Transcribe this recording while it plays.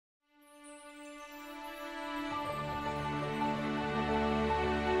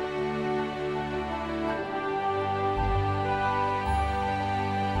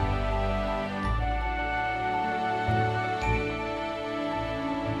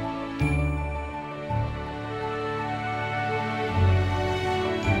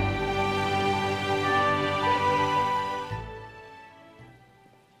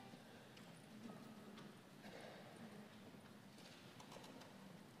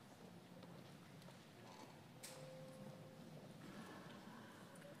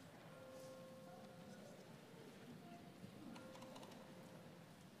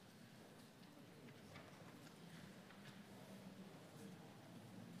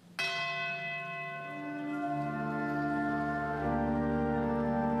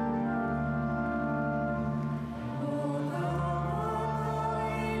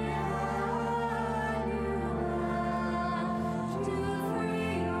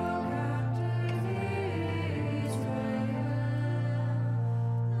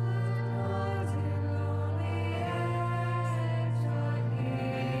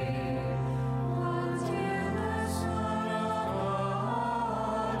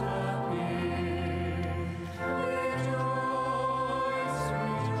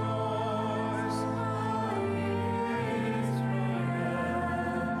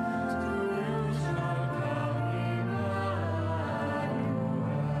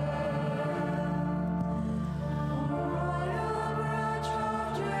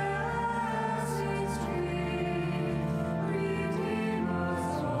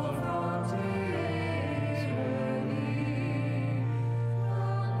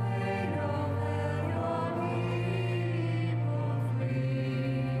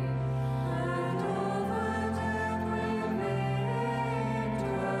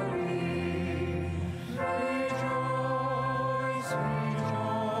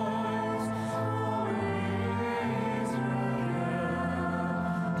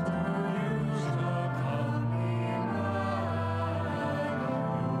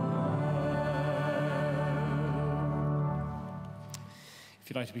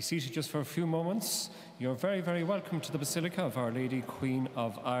you'd like to be seated just for a few moments, you're very, very welcome to the Basilica of Our Lady, Queen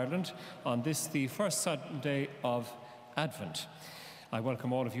of Ireland, on this, the first Sunday of Advent. I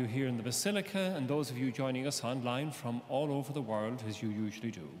welcome all of you here in the Basilica and those of you joining us online from all over the world, as you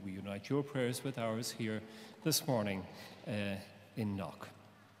usually do. We unite your prayers with ours here this morning in Knock.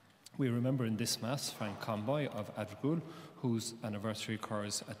 We remember in this Mass Frank Conboy of Adrigul, whose anniversary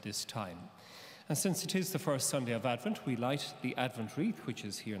occurs at this time. And since it is the first Sunday of Advent, we light the Advent wreath, which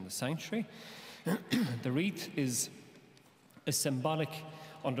is here in the sanctuary. The wreath is a symbolic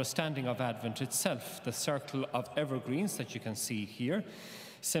understanding of Advent itself. The circle of evergreens that you can see here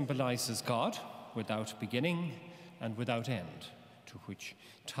symbolizes God without beginning and without end, to which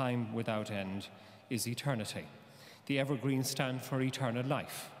time without end is eternity. The evergreens stand for eternal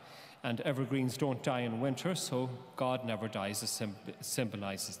life. And evergreens don't die in winter, so God never dies. It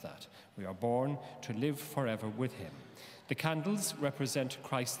symbolizes that. We are born to live forever with him. The candles represent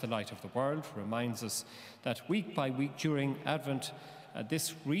Christ, the light of the world, reminds us that week by week during Advent,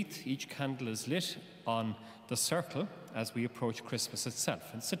 this wreath, each candle is lit on the circle as we approach Christmas itself.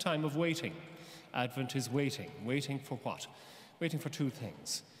 It's a time of waiting. Advent is waiting. Waiting for what? Waiting for two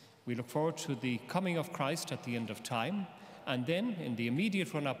things. We look forward to the coming of Christ at the end of time, and then, in the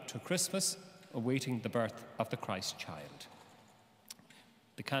immediate run-up to Christmas, awaiting the birth of the Christ child.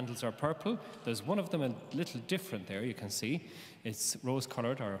 The candles are purple. There's one of them a little different there, you can see. It's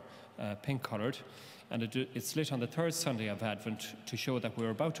rose-coloured or pink-coloured, and it's lit on the third Sunday of Advent to show that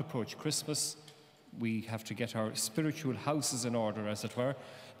we're about to approach Christmas. We have to get our spiritual houses in order, as it were,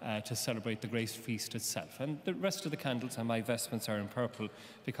 to celebrate the Grace Feast itself. And the rest of the candles and my vestments are in purple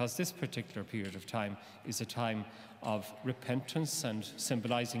because this particular period of time is a time of repentance and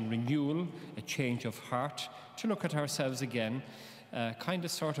symbolizing renewal, a change of heart, to look at ourselves again, kind of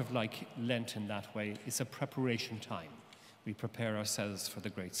sort of like Lent in that way. It's a preparation time. We prepare ourselves for the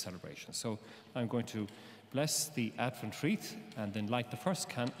great celebration. So I'm going to bless the Advent wreath and then light the first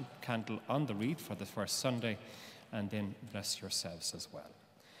candle on the wreath for the first Sunday, and then bless yourselves as well.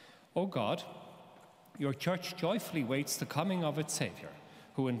 O God, your church joyfully waits the coming of its Saviour,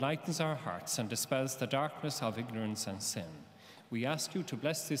 who enlightens our hearts and dispels the darkness of ignorance and sin. We ask you to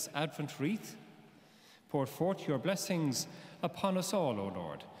bless this Advent wreath. Pour forth your blessings upon us all, O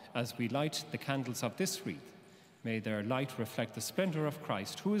Lord, as we light the candles of this wreath. May their light reflect the splendour of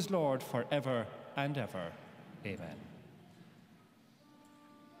Christ, who is Lord forever and ever. Amen.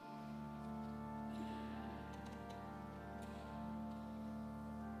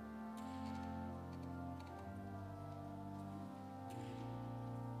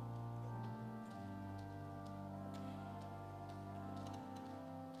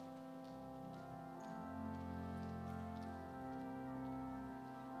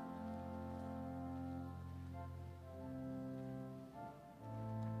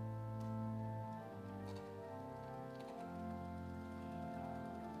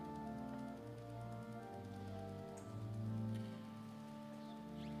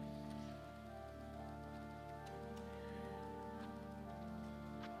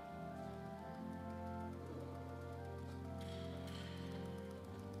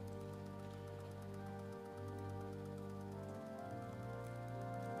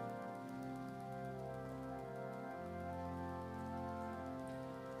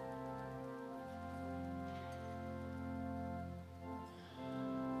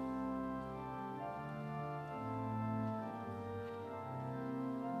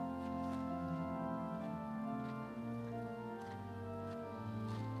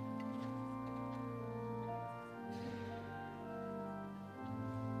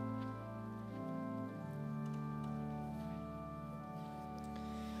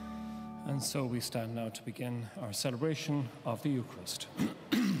 And so we stand now to begin our celebration of the Eucharist.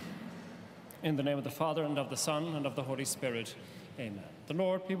 In the name of the Father, and of the Son, and of the Holy Spirit, amen. The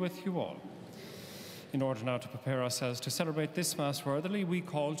Lord be with you all. In order now to prepare ourselves to celebrate this Mass worthily, we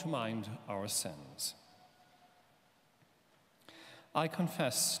call to mind our sins. I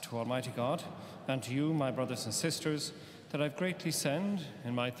confess to Almighty God and to you, my brothers and sisters, that I've greatly sinned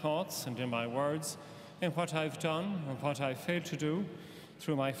in my thoughts and in my words, in what I've done and what I've failed to do,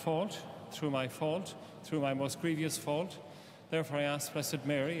 through my most grievous fault. Therefore I ask Blessed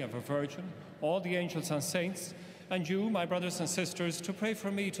Mary, ever Virgin, all the angels and saints, and you, my brothers and sisters, to pray for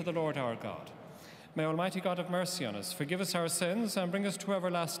me to the Lord our God. May Almighty God have mercy on us, forgive us our sins, and bring us to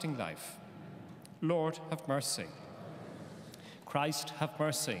everlasting life. Lord, have mercy. Christ, have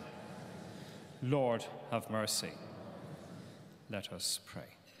mercy. Lord, have mercy. Let us pray.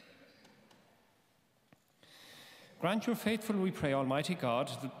 Grant your faithful, we pray, Almighty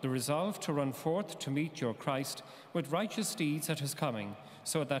God, the resolve to run forth to meet your Christ with righteous deeds at his coming,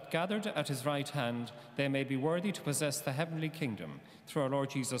 so that gathered at his right hand they may be worthy to possess the heavenly kingdom, through our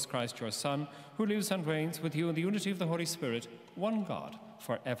Lord Jesus Christ, your Son, who lives and reigns with you in the unity of the Holy Spirit, one God,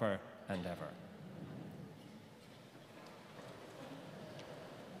 for ever and ever.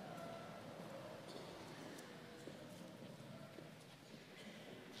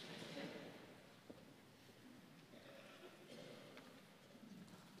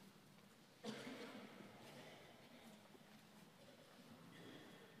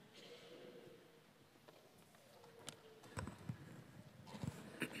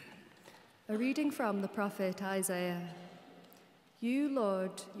 A reading from the prophet Isaiah. You,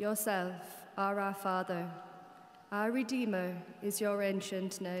 Lord, yourself are our Father. Our Redeemer is your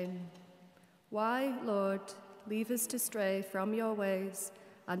ancient name. Why, Lord, leave us to stray from your ways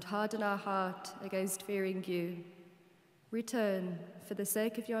and harden our heart against fearing you? Return, for the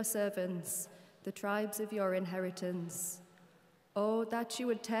sake of your servants, the tribes of your inheritance. Oh, that you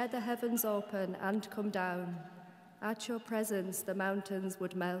would tear the heavens open and come down. At your presence the mountains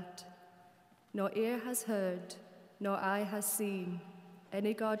would melt. No ear has heard, no eye has seen,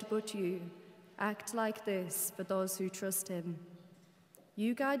 any God but you, act like this for those who trust him.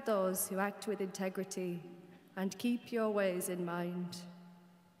 You guide those who act with integrity and keep your ways in mind.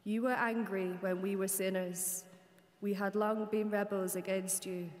 You were angry when we were sinners. We had long been rebels against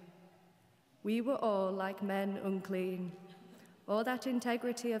you. We were all like men unclean, all that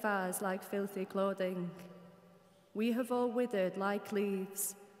integrity of ours like filthy clothing. We have all withered like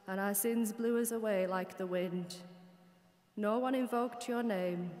leaves, and our sins blew us away like the wind. No one invoked your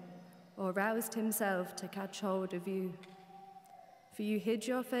name or roused himself to catch hold of you. For you hid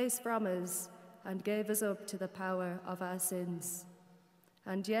your face from us and gave us up to the power of our sins.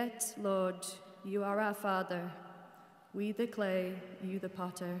 And yet, Lord, you are our Father. We the clay, you the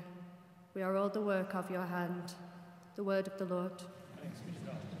potter. We are all the work of your hand. The word of the Lord. Thanks be to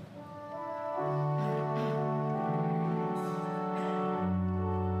God.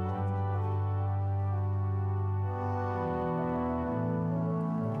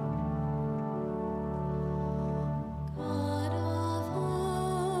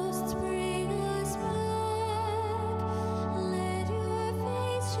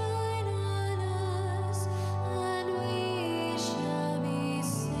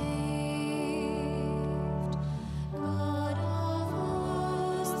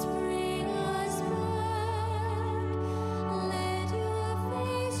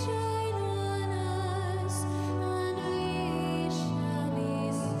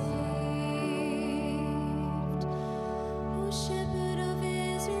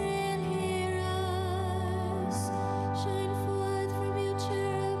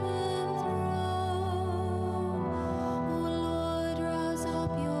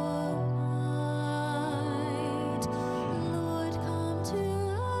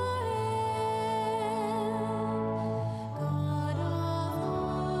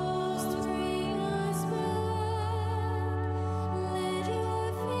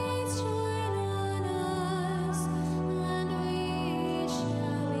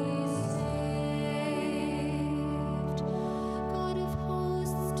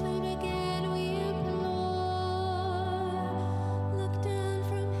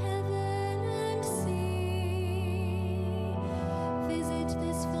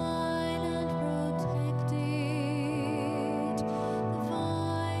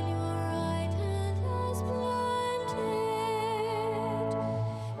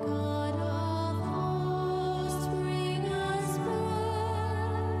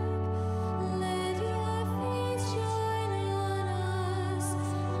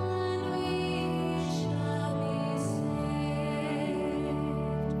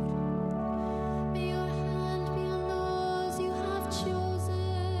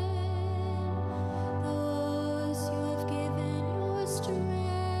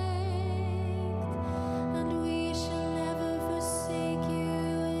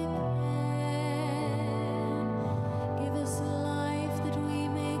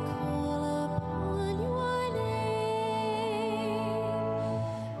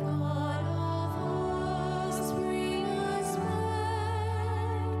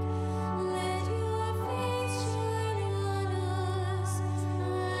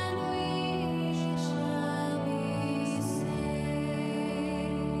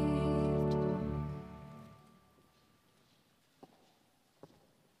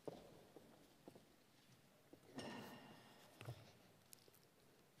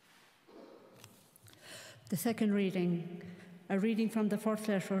 The second reading, a reading from the first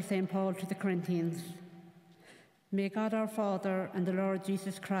letter of St. Paul to the Corinthians. May God our Father and the Lord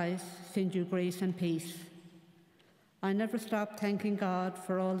Jesus Christ send you grace and peace. I never stop thanking God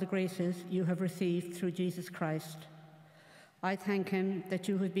for all the graces you have received through Jesus Christ. I thank him that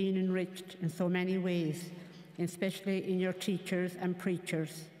you have been enriched in so many ways, especially in your teachers and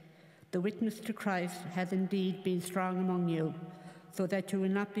preachers. The witness to Christ has indeed been strong among you, so that you will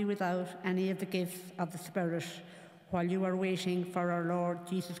not be without any of the gifts of the Spirit while you are waiting for our Lord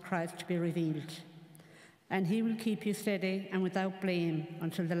Jesus Christ to be revealed. And he will keep you steady and without blame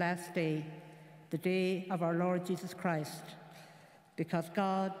until the last day, the day of our Lord Jesus Christ. Because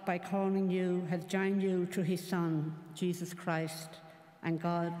God, by calling you, has joined you to his Son, Jesus Christ, and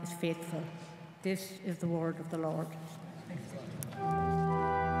God is faithful. This is the word of the Lord.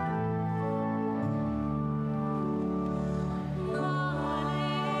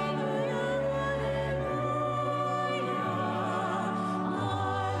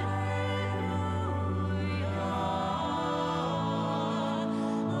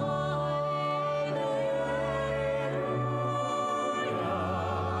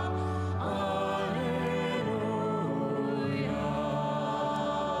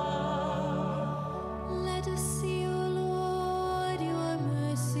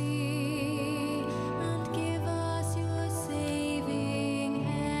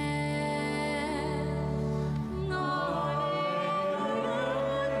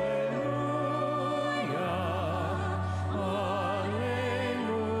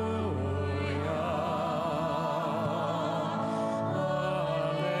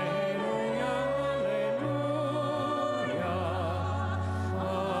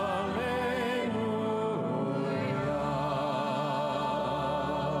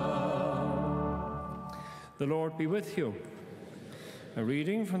 The Lord be with you. A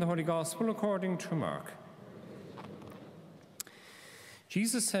reading from the Holy Gospel according to Mark.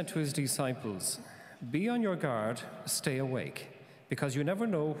 Jesus said to his disciples, "Be on your guard, stay awake, because you never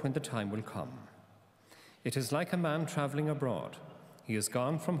know when the time will come. It is like a man traveling abroad. He has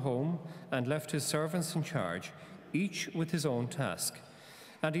gone from home and left his servants in charge, each with his own task.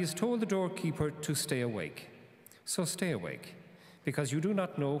 And he has told the doorkeeper to stay awake. So stay awake, because you do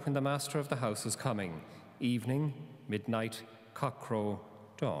not know when the master of the house is coming, evening, midnight, cockcrow,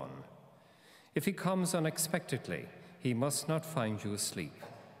 dawn. If he comes unexpectedly, he must not find you asleep.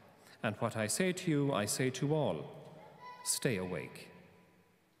 And what I say to you, I say to all, stay awake."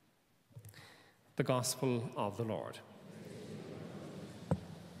 The Gospel of the Lord.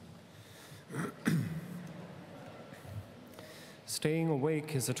 Staying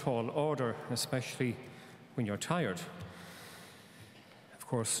awake is a tall order, especially when you're tired.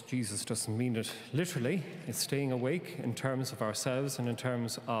 Of course, Jesus doesn't mean it literally. It's staying awake in terms of ourselves and in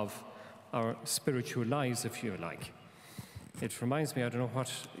terms of our spiritual lives, if you like. It reminds me, I don't know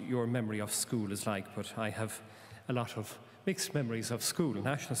what your memory of school is like, but I have a lot of mixed memories of school,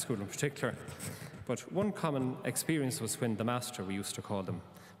 national school in particular. But one common experience was when the master, we used to call them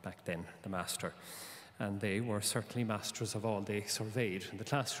back then, the master, and they were certainly masters of all they surveyed in the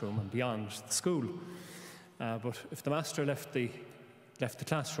classroom and beyond the school. But if the master left the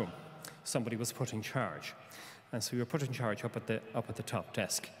classroom, somebody was put in charge. And so you were put in charge up at the top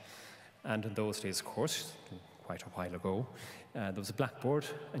desk. And in those days, of course, quite a while ago, there was a blackboard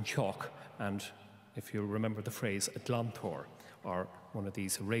and chalk, and if you remember the phrase, a glantor, or one of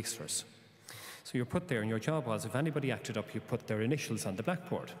these erasers. So you're put there, and your job was, if anybody acted up, you put their initials on the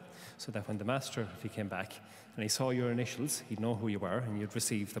blackboard, so that when the master, if he came back and he saw your initials, he'd know who you were, and you'd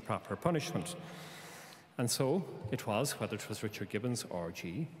receive the proper punishment. And so it was, whether it was Richard Gibbons,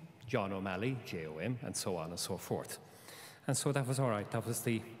 RG, John O'Malley, JOM, and so on and so forth. And so that was all right. That was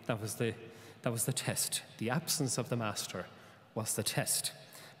the test. The absence of the master was the test.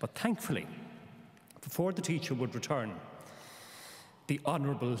 But thankfully, before the teacher would return, the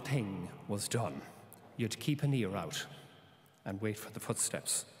honourable thing was done. You'd keep an ear out and wait for the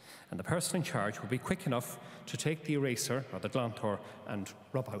footsteps. And the person in charge would be quick enough to take the eraser or the glantor and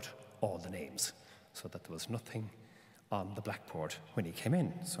rub out all the names, so that there was nothing on the blackboard when he came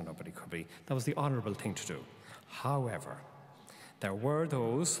in, so nobody could be. That was the honourable thing to do. However, there were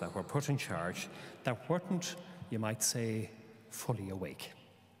those that were put in charge that weren't, you might say, fully awake.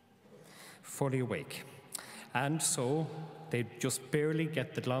 Fully awake. And so they'd just barely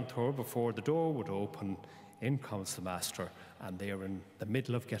get the glantor before the door would open. In comes the master, and they are in the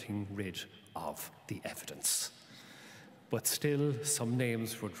middle of getting rid of the evidence. But still, some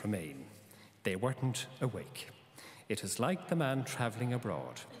names would remain. They weren't awake. It is like the man traveling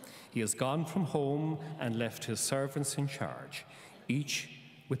abroad. He has gone from home and left his servants in charge, each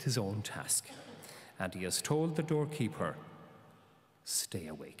with his own task. And he has told the doorkeeper, stay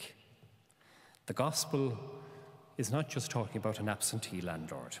awake. The Gospel is not just talking about an absentee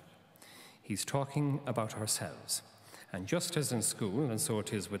landlord. He's talking about ourselves. And just as in school, and so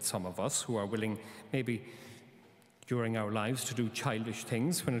it is with some of us who are willing, maybe during our lives, to do childish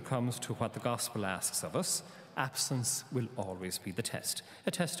things when it comes to what the gospel asks of us, absence will always be the test.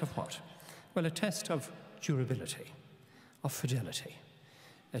 A test of what? Well, a test of durability, of fidelity,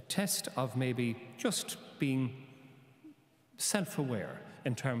 a test of maybe just being self-aware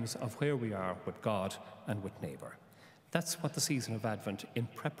in terms of where we are with God and with neighbour. That's what the season of Advent in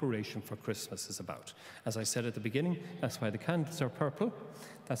preparation for Christmas is about. As I said at the beginning, that's why the candles are purple.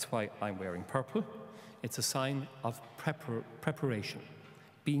 That's why I'm wearing purple. It's a sign of preparation,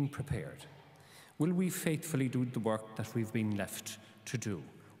 being prepared. Will we faithfully do the work that we've been left to do?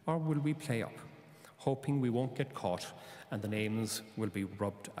 Or will we play up, hoping we won't get caught and the names will be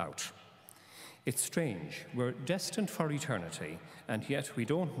rubbed out? It's strange. We're destined for eternity, and yet we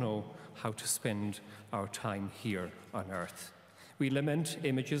don't know how to spend our time here on earth. We lament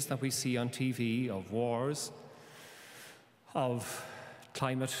images that we see on TV of wars, of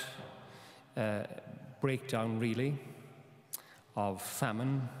climate breakdown, really, of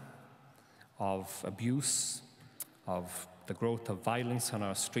famine, of abuse, of the growth of violence on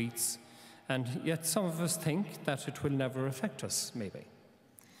our streets, and yet some of us think that it will never affect us, maybe.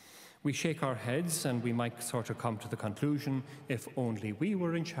 We shake our heads and we might sort of come to the conclusion, if only we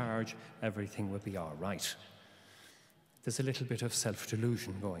were in charge, everything would be all right. There's a little bit of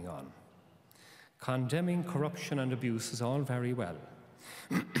self-delusion going on. Condemning corruption and abuse is all very well.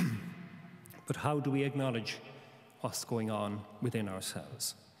 But how do we acknowledge what's going on within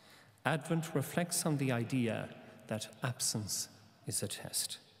ourselves? Advent reflects on the idea that absence is a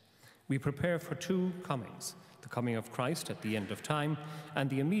test. We prepare for two comings, the coming of Christ at the end of time and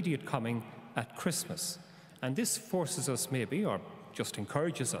the immediate coming at Christmas. And this forces us maybe, or just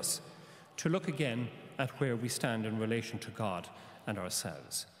encourages us, to look again at where we stand in relation to God and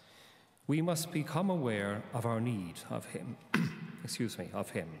ourselves. We must become aware of our need of Him, of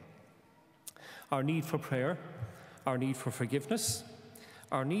Him. Our need for prayer, our need for forgiveness,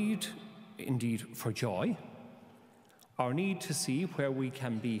 our need, indeed, for joy, our need to see where we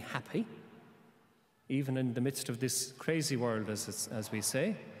can be happy, even in the midst of this crazy world, as we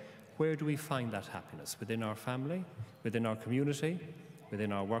say. Where do we find that happiness? Within our family, within our community,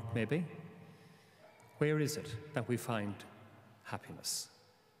 within our work maybe? Where is it that we find happiness?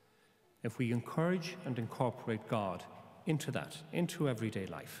 If we encourage and incorporate God into that, into everyday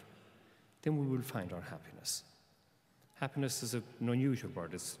life, then we will find our happiness. Happiness is an unusual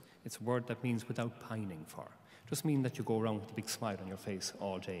word. It's a word that means without pining for. It doesn't mean that you go around with a big smile on your face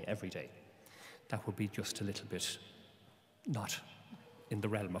all day, every day. That would be just a little bit not in the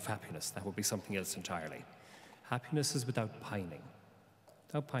realm of happiness. That would be something else entirely. Happiness is without pining.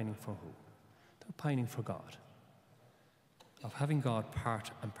 Without pining for who? Without pining for God. Of having God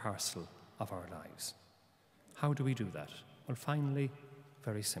part and parcel of our lives. How do we do that? Well, finally,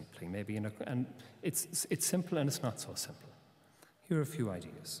 very simply, maybe and it's simple and it's not so simple. Here are a few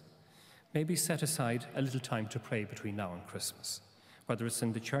ideas. Maybe set aside a little time to pray between now and Christmas. Whether it's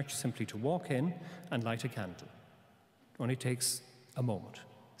in the church, simply to walk in and light a candle. It only takes a moment,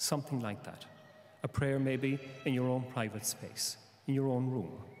 something like that. A prayer maybe in your own private space, in your own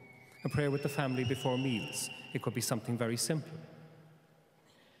room. A prayer with the family before meals. It could be something very simple.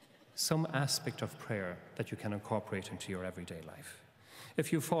 Some aspect of prayer that you can incorporate into your everyday life.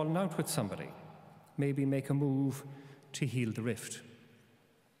 If you've fallen out with somebody, maybe make a move to heal the rift.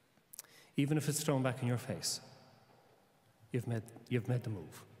 Even if it's thrown back in your face, you've made the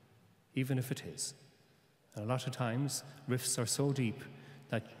move, even if it is. And a lot of times, rifts are so deep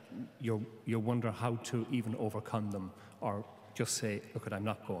that you wonder how to even overcome them, or just say, look, I'm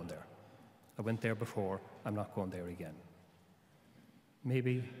not going there. I went there before, I'm not going there again.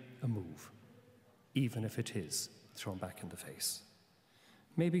 Maybe a move, even if it is thrown back in the face.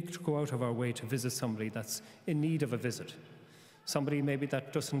 Maybe to go out of our way to visit somebody that's in need of a visit. Somebody maybe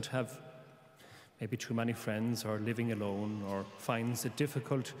that doesn't have maybe too many friends, or living alone, or finds it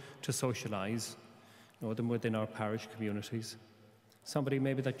difficult to socialize, know them within our parish communities. Somebody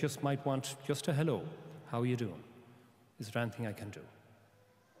maybe that just might want just a hello. How are you doing? Is there anything I can do?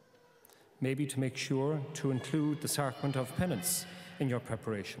 Maybe to make sure to include the Sacrament of Penance in your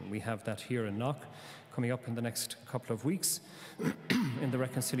preparation. We have that here in Knock, coming up in the next couple of weeks in the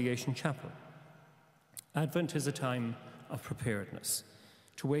Reconciliation Chapel. Advent is a time of preparedness,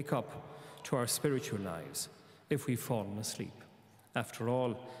 to wake up to our spiritual lives if we've fallen asleep. After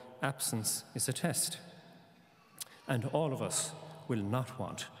all, absence is a test. And all of us will not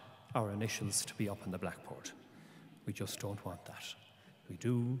want our initials to be up on the blackboard. We just don't want that. We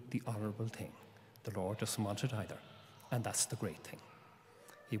do the honourable thing, The Lord doesn't want it either, and that's the great thing.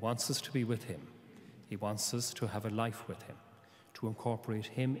 He wants us to be with him. He wants us to have a life with him, to incorporate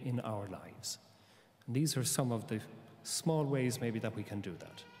him in our lives. And these are some of the small ways maybe that we can do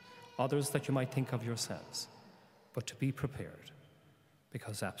that. Others that you might think of yourselves, but to be prepared,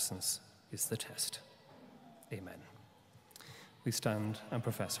 because absence is the test. Amen. We stand and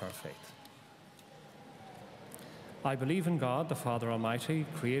profess our faith. I believe in God, the Father Almighty,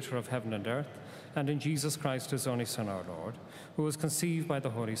 creator of heaven and earth, and in Jesus Christ, his only Son, our Lord, who was conceived by the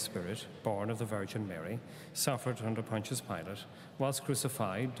Holy Spirit, born of the Virgin Mary, suffered under Pontius Pilate, was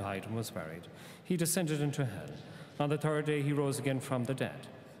crucified, died, and was buried. He descended into hell. On the third day he rose again from the dead.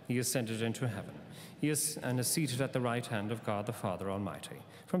 He ascended into heaven. He is seated at the right hand of God the Father Almighty.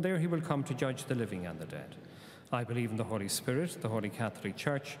 From there he will come to judge the living and the dead. I believe in the Holy Spirit, the Holy Catholic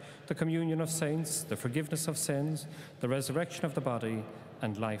Church, the communion of saints, the forgiveness of sins, the resurrection of the body,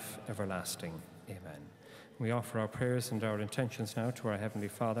 and life everlasting. Amen. We offer our prayers and our intentions now to our Heavenly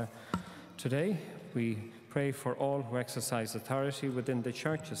Father. Today, we pray for all who exercise authority within the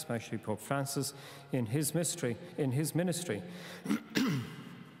Church, especially Pope Francis, in his ministry.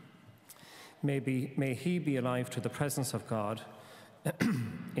 May he be alive to the presence of God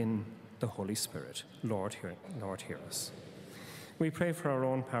in the Holy Spirit. Lord, hear us. We pray for our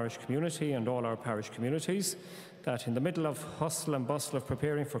own parish community and all our parish communities, that in the middle of hustle and bustle of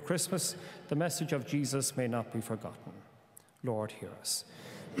preparing for Christmas, the message of Jesus may not be forgotten. Lord, hear us.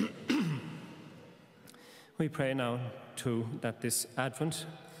 We pray now, too, that this Advent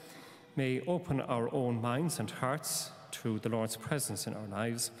may open our own minds and hearts to the Lord's presence in our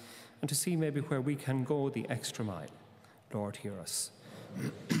lives, and to see maybe where we can go the extra mile. Lord, hear us.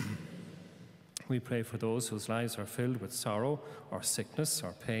 We pray for those whose lives are filled with sorrow or sickness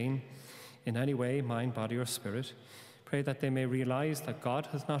or pain, in any way, mind, body, or spirit. Pray that they may realize that God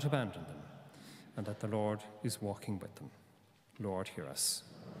has not abandoned them and that the Lord is walking with them. Lord, hear us.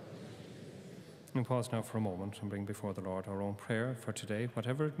 We pause now for a moment and bring before the Lord our own prayer for today,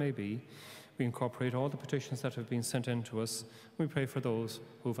 whatever it may be. We incorporate all the petitions that have been sent in to us. We pray for those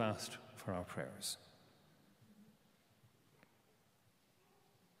who've asked for our prayers.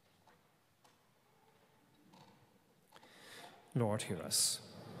 Lord, hear us.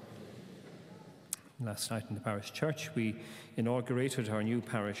 Last night in the parish church, we inaugurated our new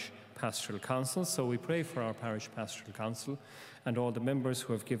parish pastoral council, so we pray for our parish pastoral council and all the members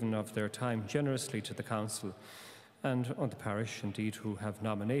who have given of their time generously to the council, and on the parish, indeed, who have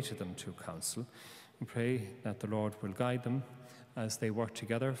nominated them to council. We pray that the Lord will guide them as they work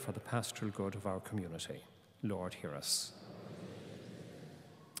together for the pastoral good of our community. Lord, hear us.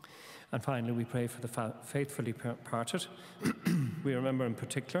 And finally, we pray for the faithfully parted. We remember in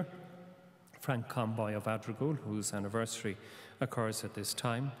particular Frank Comboy of Adrigul, whose anniversary occurs at this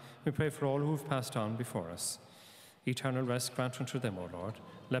time. We pray for all who have passed on before us. Eternal rest grant unto them, O Lord.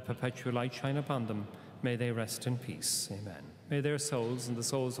 Let perpetual light shine upon them. May they rest in peace. Amen. May their souls and the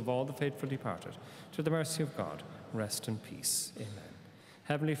souls of all the faithful departed, to the mercy of God, rest in peace. Amen.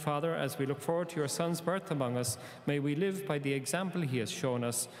 Heavenly Father, as we look forward to your Son's birth among us, may we live by the example he has shown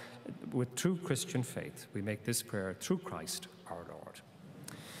us with true Christian faith. We make this prayer through Christ our Lord.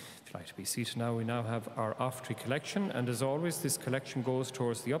 If you'd like to be seated now, we now have our offertory collection, and as always, this collection goes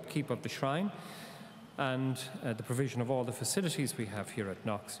towards the upkeep of the shrine and the provision of all the facilities we have here at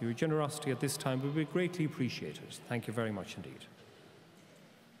Knox. Your generosity at this time will be greatly appreciated. Thank you very much indeed.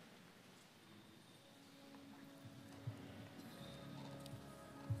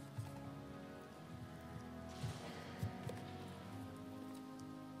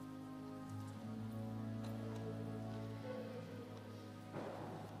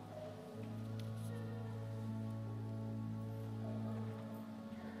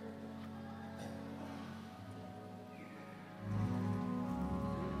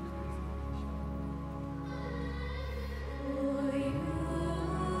 Oi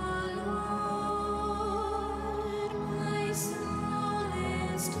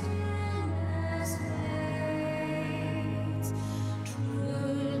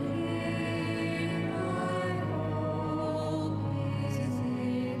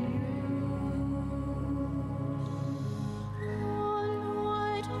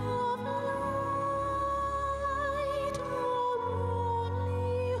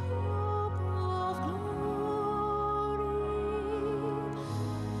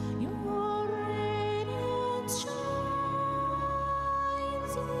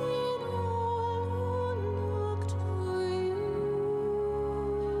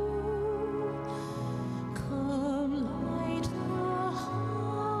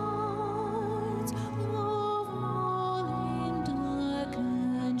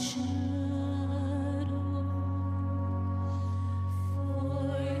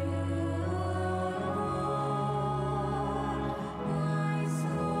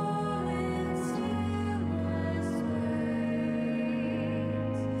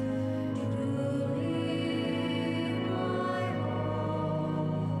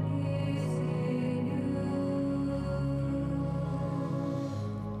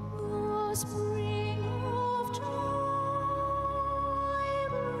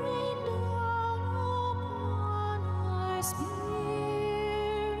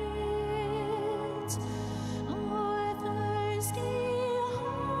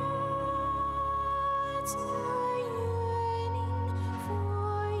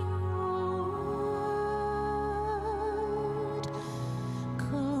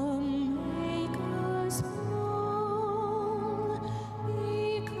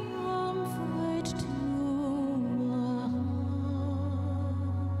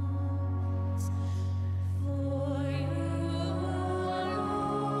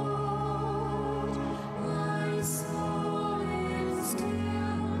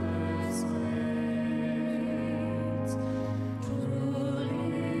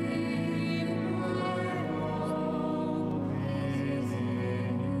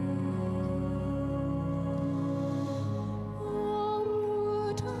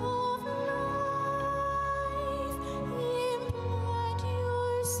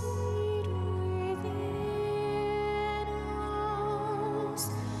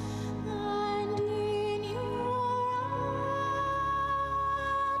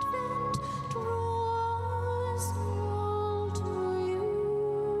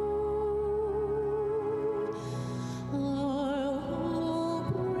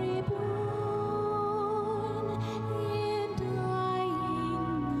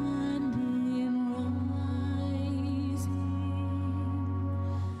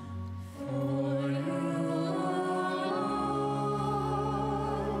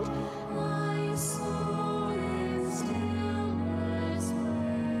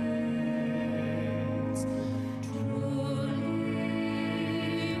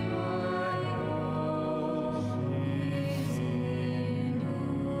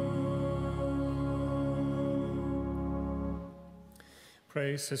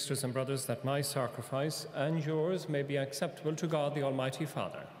Pray, sisters and brothers, that my sacrifice and yours may be acceptable to God the Almighty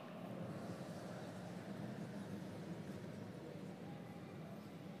Father.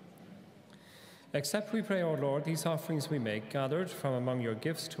 Accept, we pray, O Lord, these offerings we make, gathered from among your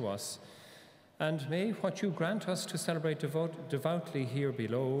gifts to us, and may what you grant us to celebrate devoutly here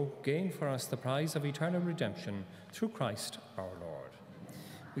below gain for us the prize of eternal redemption through Christ our Lord.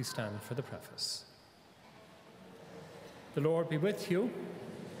 We stand for the preface. The Lord be with you.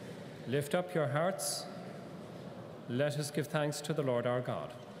 Lift up your hearts. Let us give thanks to the Lord our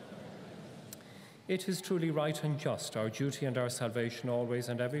God. It is truly right and just, our duty and our salvation always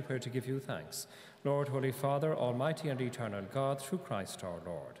and everywhere to give you thanks, Lord, Holy Father, Almighty and eternal God, through Christ our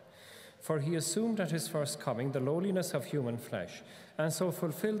Lord. For he assumed at his first coming the lowliness of human flesh, and so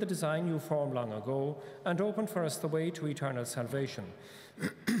fulfilled the design you formed long ago, and opened for us the way to eternal salvation.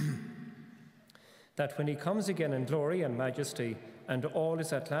 That when he comes again in glory and majesty, and all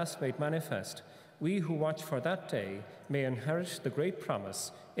is at last made manifest, we who watch for that day may inherit the great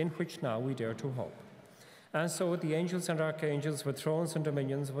promise in which now we dare to hope. And so with the angels and archangels, with thrones and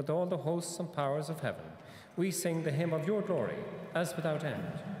dominions, with all the hosts and powers of heaven, we sing the hymn of your glory, as without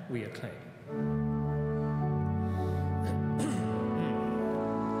end we acclaim.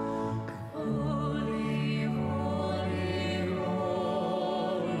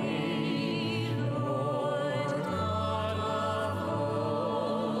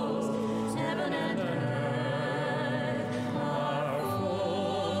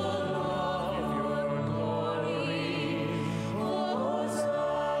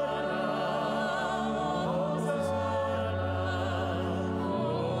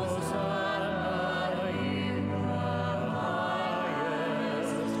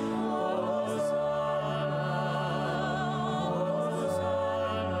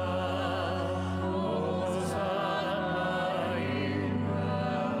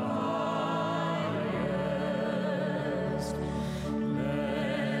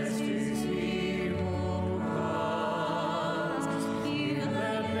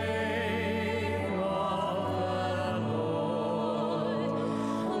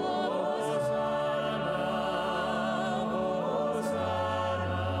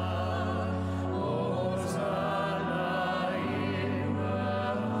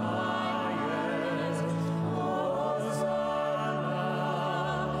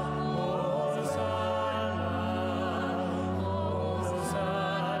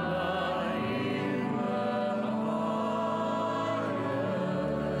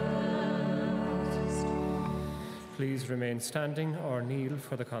 Please remain standing or kneel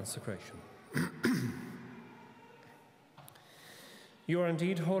for the consecration. You are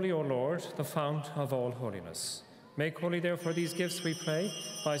indeed holy, O Lord, the fount of all holiness. Make holy, therefore, these gifts, we pray,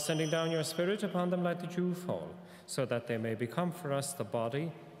 by sending down your Spirit upon them like the dew fall, so that they may become for us the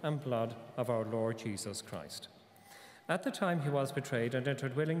body and blood of our Lord Jesus Christ. At the time he was betrayed and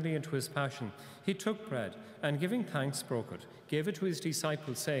entered willingly into his passion, he took bread and, giving thanks, broke it, gave it to his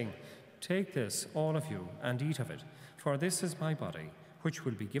disciples, saying, "Take this, all of you, and eat of it, for this is my body, which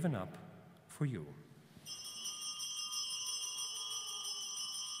will be given up for you."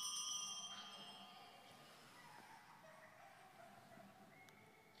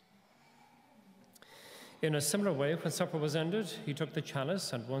 In a similar way, when supper was ended, he took the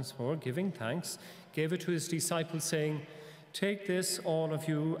chalice and, once more giving thanks, gave it to his disciples, saying, "Take this, all of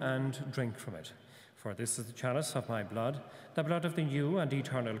you, and drink from it. For this is the chalice of my blood, the blood of the new and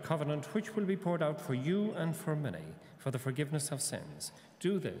eternal covenant, which will be poured out for you and for many, for the forgiveness of sins.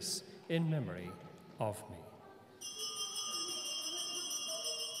 Do this in memory of me."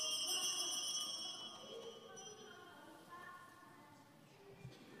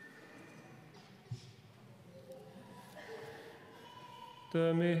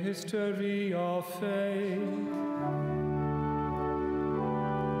 The mystery of faith.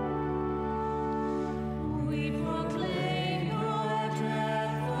 We proclaim your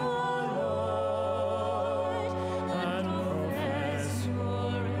death, O Lord, and profess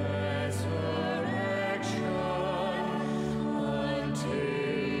your resurrection until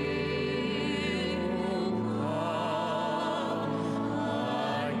you come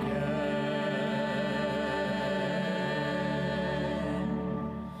again.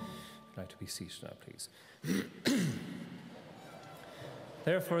 I'd like to be seated now, please.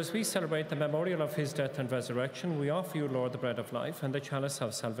 Therefore, as we celebrate the memorial of his death and resurrection, we offer you, Lord, the bread of life and the chalice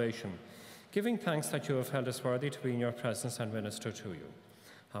of salvation, giving thanks that you have held us worthy to be in your presence and minister to you.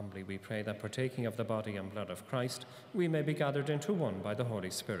 Humbly we pray that, partaking of the body and blood of Christ, we may be gathered into one by the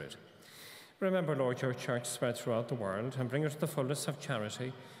Holy Spirit. Remember, Lord, your church spread throughout the world, and bring her to the fullness of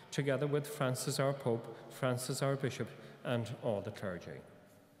charity, together with Francis our Pope, Francis our Bishop, and all the clergy.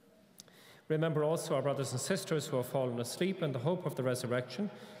 Remember also our brothers and sisters who have fallen asleep in the hope of the resurrection,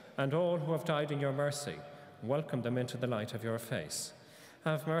 and all who have died in your mercy. Welcome them into the light of your face.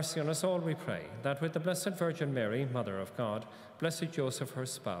 Have mercy on us all, we pray, that with the Blessed Virgin Mary, Mother of God, blessed Joseph, her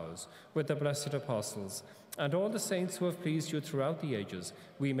spouse, with the blessed apostles, and all the saints who have pleased you throughout the ages,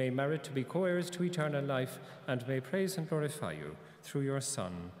 we may merit to be co-heirs to eternal life, and may praise and glorify you through your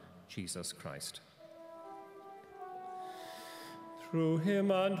Son, Jesus Christ. Through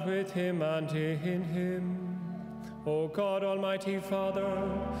him and with him and in him, O God, Almighty Father,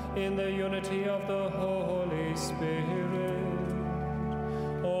 in the unity of the Holy Spirit,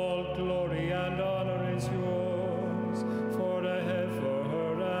 all glory and honor is yours forever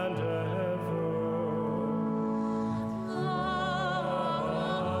and ever. Amen.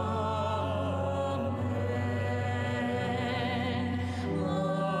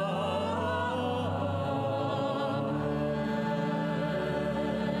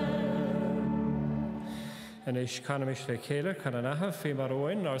 And ish canamish le céile cananaha fi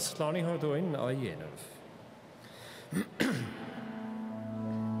maroin ar slani hordoin a dhéanamh.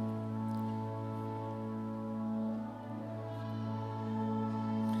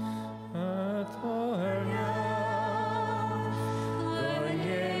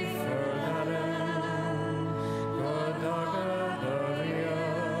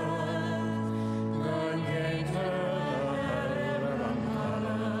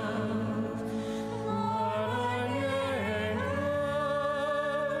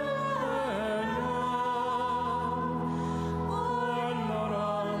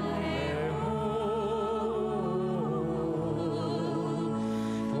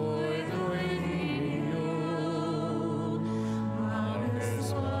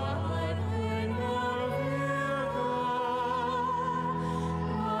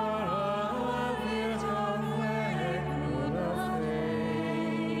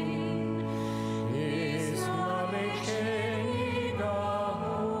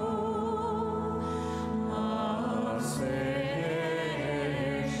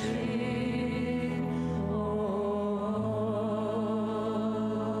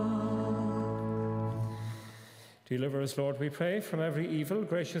 Deliver us, Lord, we pray, from every evil.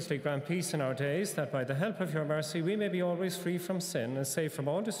 Graciously grant peace in our days, that by the help of your mercy we may be always free from sin and safe from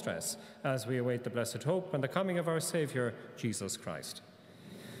all distress, as we await the blessed hope and the coming of our Saviour, Jesus Christ.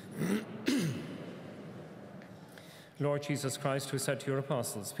 Lord Jesus Christ, who said to your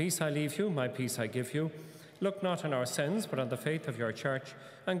apostles, "Peace I leave you, my peace I give you," look not on our sins, but on the faith of your church,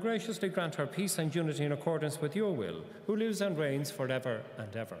 and graciously grant her peace and unity in accordance with your will, who lives and reigns forever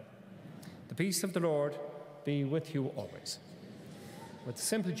and ever. The peace of the Lord be with you always. With a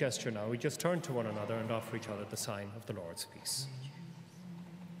simple gesture now, we just turn to one another and offer each other the sign of the Lord's peace.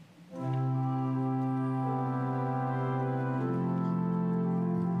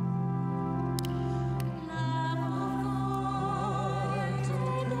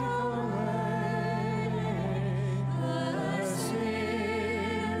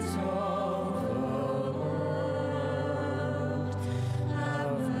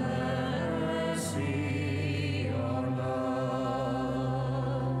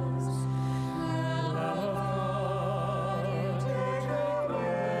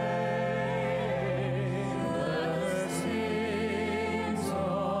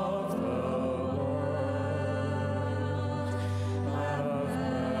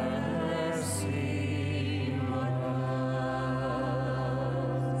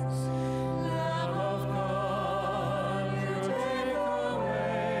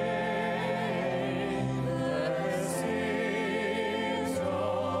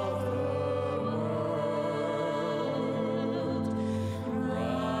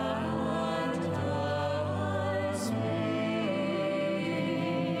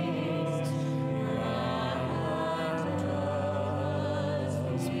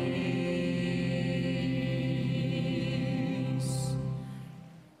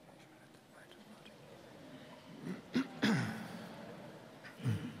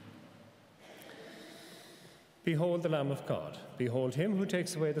 Behold the Lamb of God. Behold him who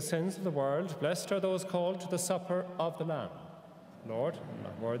takes away the sins of the world. Blessed are those called to the supper of the Lamb. Lord, I'm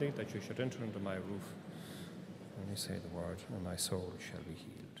not worthy that you should enter under my roof. Only say the word, and my soul shall be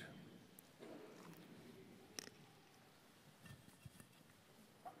healed.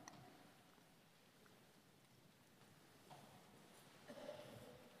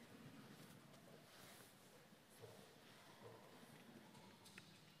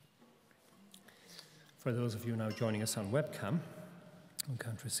 For those of you now joining us on webcam who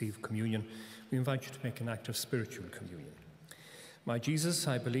can't receive communion, we invite you to make an act of spiritual communion. My Jesus,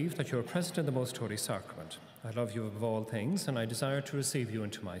 I believe that you are present in the most holy sacrament. I love you above all things, and I desire to receive you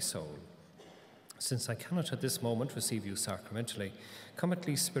into my soul. Since I cannot at this moment receive you sacramentally, come at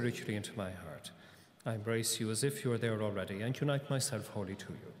least spiritually into my heart. I embrace you as if you are there already, and unite myself wholly to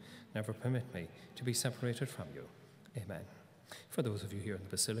you. Never permit me to be separated from you. Amen. For those of you here in the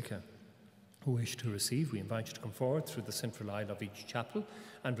Basilica who wish to receive, we invite you to come forward through the central aisle of each chapel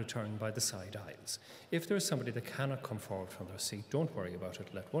and return by the side aisles. If there is somebody that cannot come forward from their seat, don't worry about it.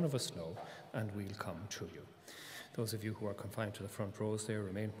 Let one of us know and we'll come to you. Those of you who are confined to the front rows there,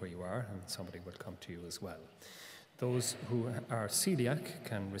 remain where you are and somebody will come to you as well. Those who are celiac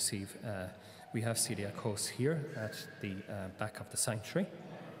can receive, we have celiac hosts here at the back of the sanctuary.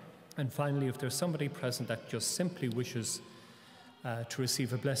 And finally, if there's somebody present that just simply wishes to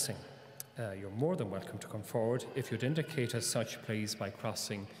receive a blessing, you're more than welcome to come forward. If you'd indicate as such, please, by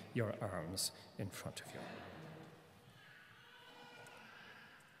crossing your arms in front of you.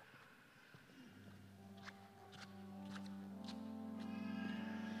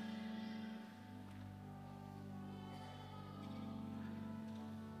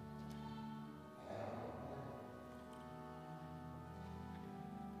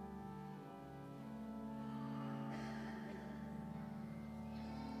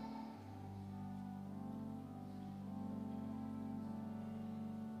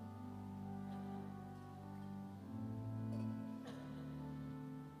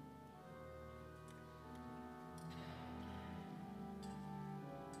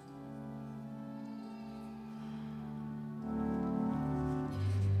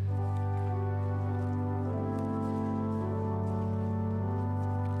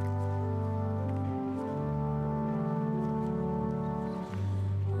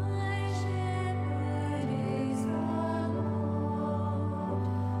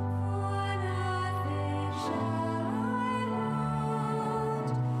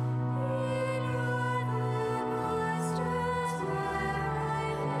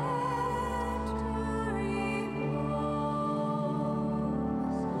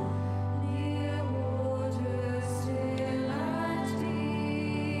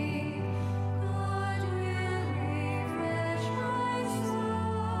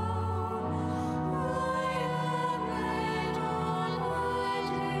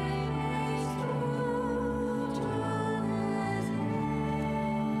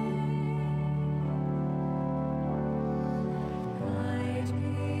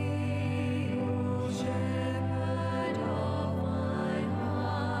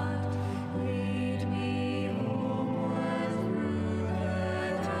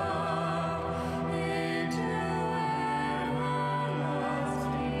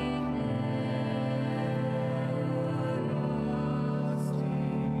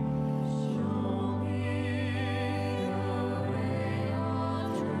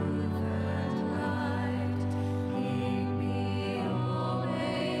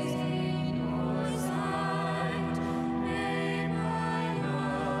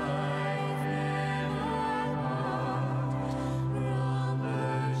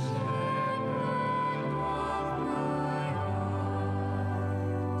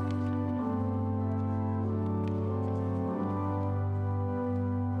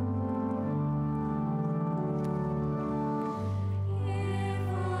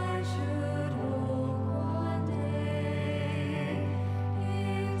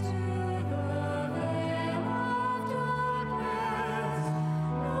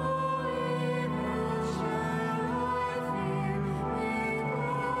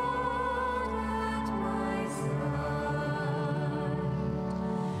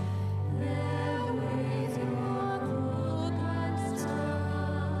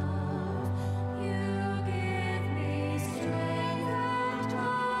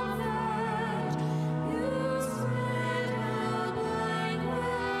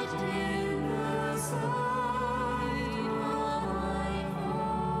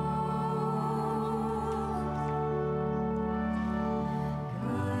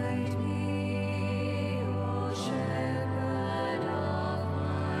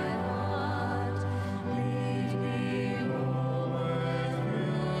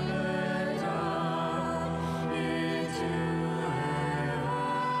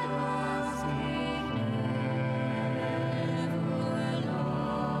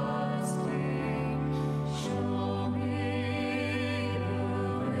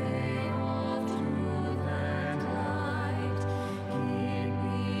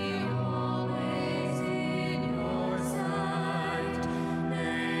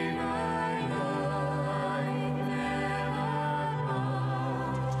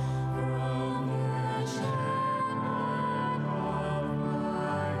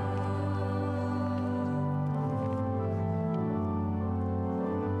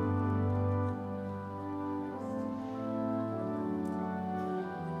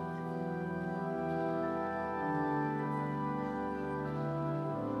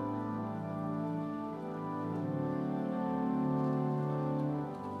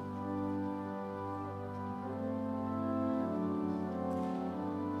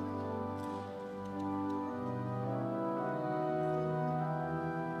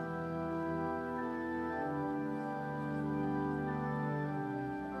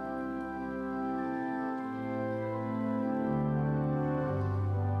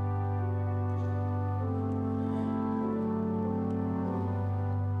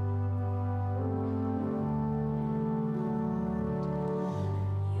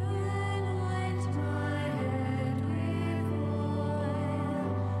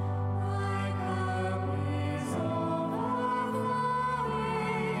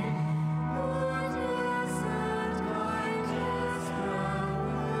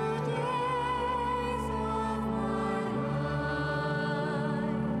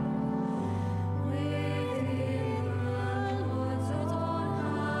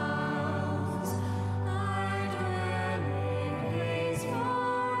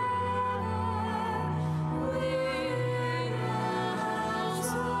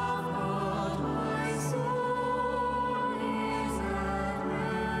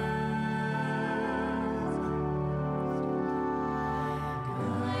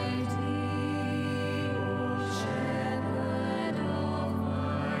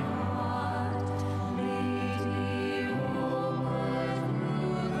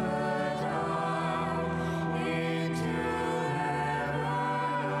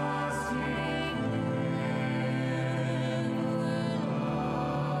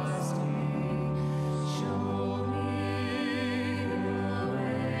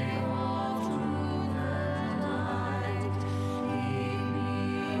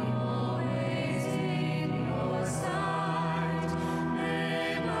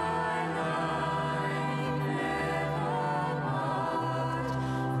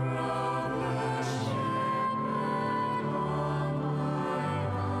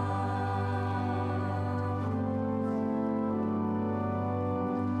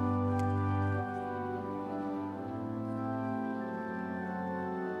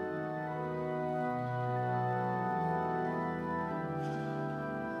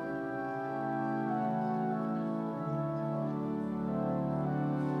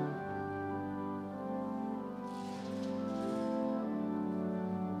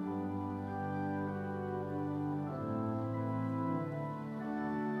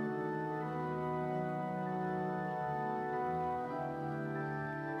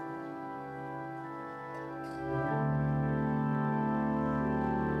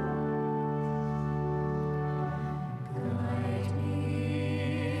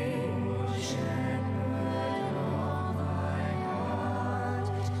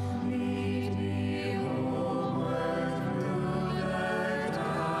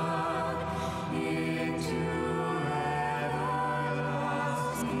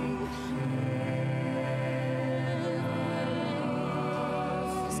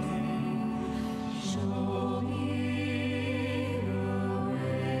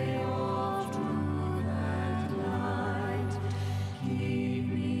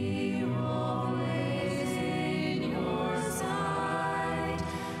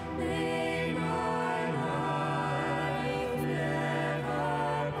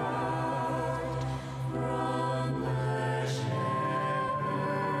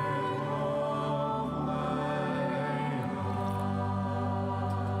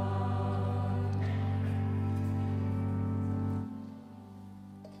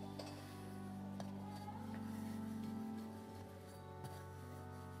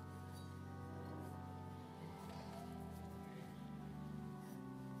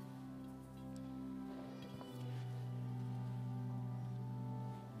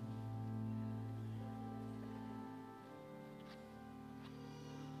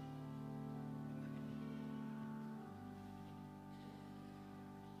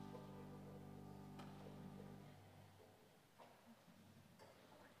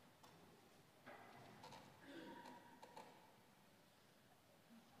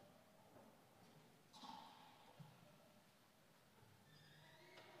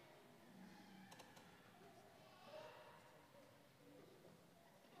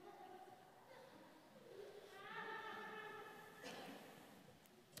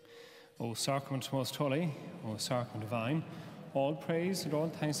 O Sacrament most holy, O Sacrament divine, all praise and all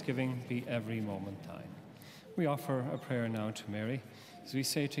thanksgiving be every moment thine. We offer a prayer now to Mary as we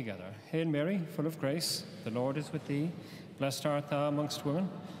say together, Hail Mary, full of grace, the Lord is with thee. Blessed art thou amongst women,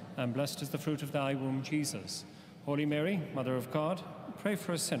 and blessed is the fruit of thy womb, Jesus. Holy Mary, Mother of God, pray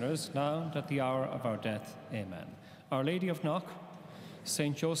for us sinners, now and at the hour of our death. Amen. Our Lady of Knock,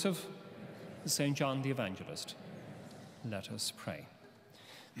 Saint Joseph, Saint John the Evangelist. Let us pray.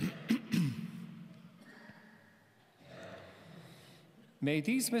 May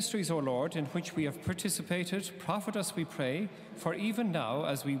these mysteries, O Lord, in which we have participated, profit us, we pray, for even now,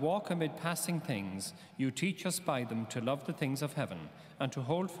 as we walk amid passing things, you teach us by them to love the things of heaven and to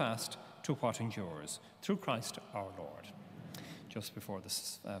hold fast to what endures, through Christ our Lord. Just before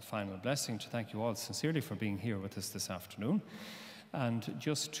this final blessing, to thank you all sincerely for being here with us this afternoon. And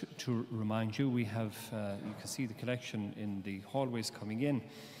just to remind you, we have, you can see the collection in the hallways coming in.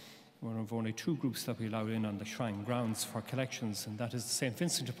 One of only two groups that we allow in on the shrine grounds for collections, and that is St.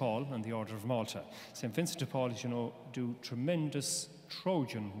 Vincent de Paul and the Order of Malta. St. Vincent de Paul, as you know, do tremendous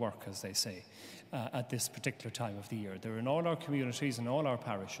Trojan work, as they say, at this particular time of the year. They're in all our communities and all our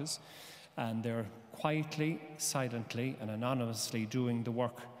parishes, and they're quietly, silently, and anonymously doing the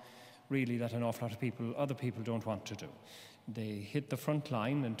work, really, that an awful lot of other people don't want to do. They hit the front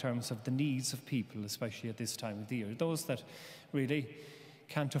line in terms of the needs of people, especially at this time of the year. Those that really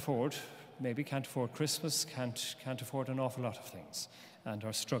can't afford Christmas, can't afford an awful lot of things, and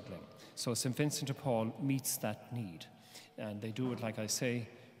are struggling. So St. Vincent de Paul meets that need. And they do it, like I say,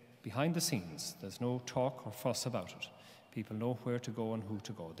 behind the scenes. There's no talk or fuss about it. People know where to go and who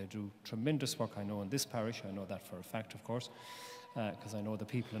to go. They do tremendous work, I know, in this parish. I know that for a fact, of course, because I know the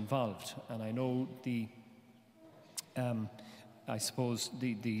people involved. And I know the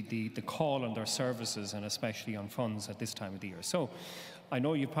call on their services, and especially on funds at this time of the year. So I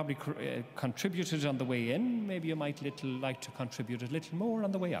know you probably contributed on the way in. Maybe you might like to contribute a little more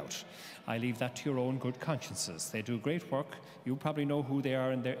on the way out. I leave that to your own good consciences. They do great work. You probably know who they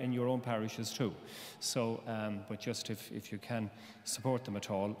are in your own parishes too. So, but just if you can support them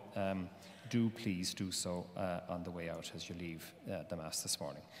at all, please do so on the way out as you leave the Mass this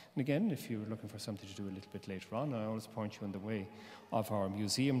morning. And again, if you're looking for something to do a little bit later on, I always point you in the way of our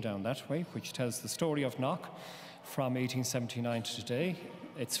museum down that way, which tells the story of Knock from 1879 to today.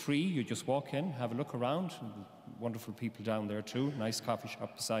 It's free. You just walk in, have a look around. Wonderful people down there too. Nice coffee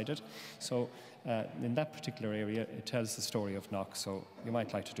shop beside it. So in that particular area, it tells the story of Knock. So you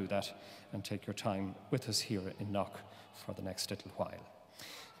might like to do that and take your time with us here in Knock for the next little while.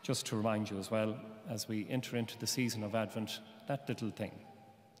 Just to remind you as well, as we enter into the season of Advent, that little thing,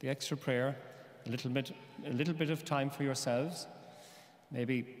 the extra prayer, a little bit of time for yourselves,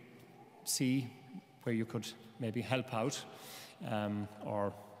 maybe see where you could maybe help out,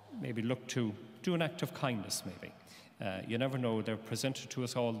 or maybe look to do an act of kindness maybe. You never know, they're presented to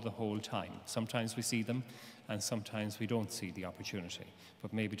us all the whole time. Sometimes we see them, and sometimes we don't see the opportunity,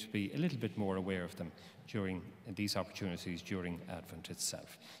 but maybe to be a little bit more aware of them during these opportunities during Advent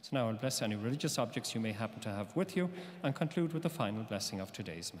itself. So now I'll bless any religious objects you may happen to have with you and conclude with the final blessing of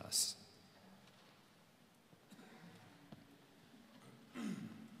today's Mass.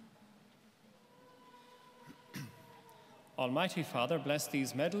 Almighty Father, bless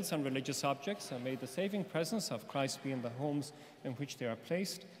these medals and religious objects, and may the saving presence of Christ be in the homes in which they are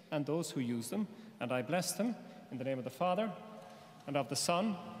placed and those who use them. And I bless them in the name of the Father, and of the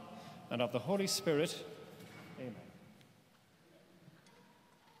Son, and of the Holy Spirit. Amen.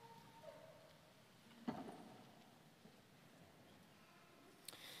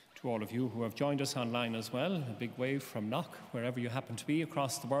 To all of you who have joined us online as well, a big wave from Knock, wherever you happen to be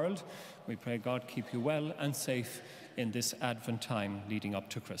across the world. We pray God keep you well and safe in this Advent time leading up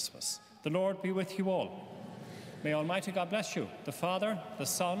to Christmas. The Lord be with you all. May Almighty God bless you, the Father, the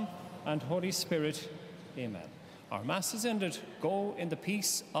Son, and Holy Spirit. Amen. Our Mass is ended. Go in the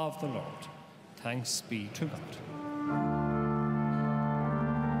peace of the Lord. Thanks be to God.